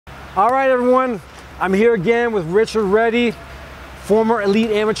All right, everyone, I'm here again with Richard Reddy, former elite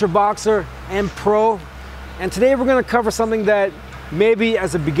amateur boxer and pro. And today we're gonna cover something that maybe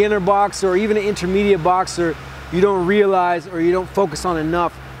as a beginner boxer or even an intermediate boxer, you don't realize or you don't focus on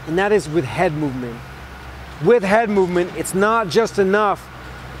enough, and that is with head movement. With head movement, it's not just enough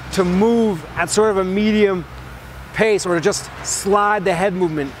to move at sort of a medium pace or to just slide the head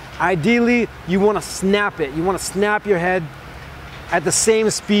movement. Ideally, you wanna snap it. You wanna snap your head at the same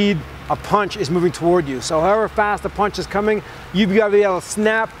speed a punch is moving toward you. So however fast the punch is coming, you've got to be able to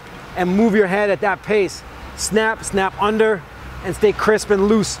snap and move your head at that pace. Snap, snap under, and stay crisp and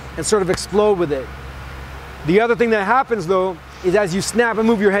loose and sort of explode with it. The other thing that happens though, is as you snap and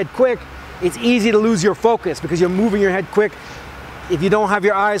move your head quick, it's easy to lose your focus because you're moving your head quick. If you don't have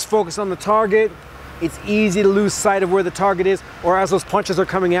your eyes focused on the target, it's easy to lose sight of where the target is, or as those punches are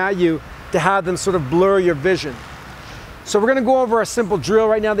coming at you, to have them sort of blur your vision. So we're gonna go over a simple drill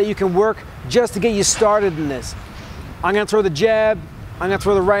right now that you can work just to get you started in this. I'm gonna throw the jab, I'm gonna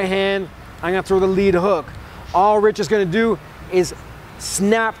throw the right hand, I'm gonna throw the lead hook. All Rich is gonna do is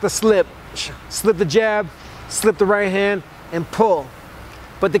snap the slip, slip the jab, slip the right hand, and pull.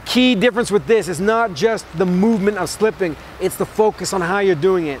 But the key difference with this is not just the movement of slipping, it's the focus on how you're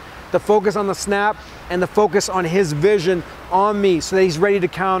doing it. The focus on the snap and the focus on his vision on me so that he's ready to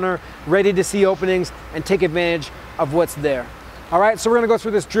counter, ready to see openings and take advantage of what's there. All right, so we're gonna go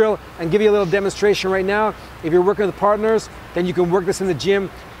through this drill and give you a little demonstration right now. If you're working with partners, then you can work this in the gym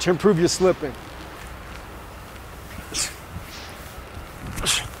to improve your slipping.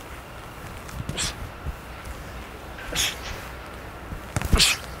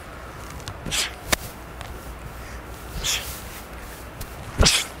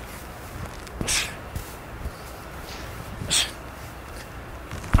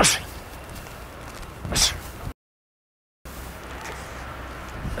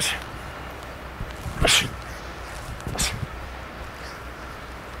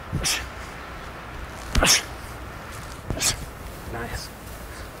 Nice.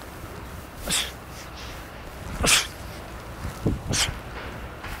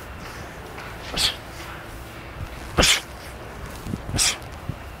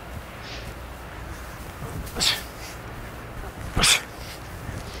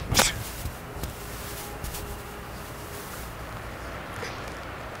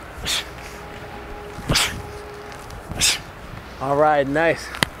 All right, nice,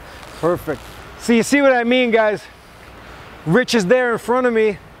 perfect. So you see what I mean, guys? Rich is there in front of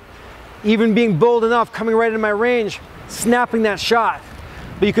me, even being bold enough, coming right into my range, snapping that shot.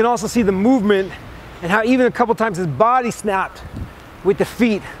 But you can also see the movement and how even a couple times his body snapped with the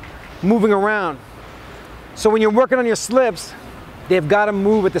feet moving around. So when you're working on your slips, they've got to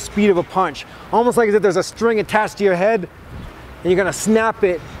move at the speed of a punch. Almost like as if there's a string attached to your head and you're gonna snap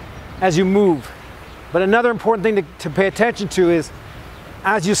it as you move. But another important thing to pay attention to is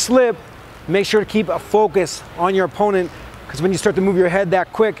as you slip, make sure to keep a focus on your opponent, because when you start to move your head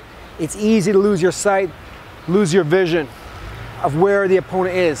that quick, it's easy to lose your sight, lose your vision of where the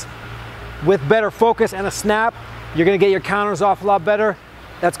opponent is. With better focus and a snap, you're gonna get your counters off a lot better.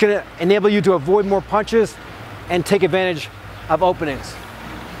 That's gonna enable you to avoid more punches and take advantage of openings.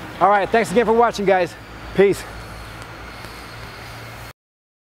 All right, thanks again for watching, guys. Peace.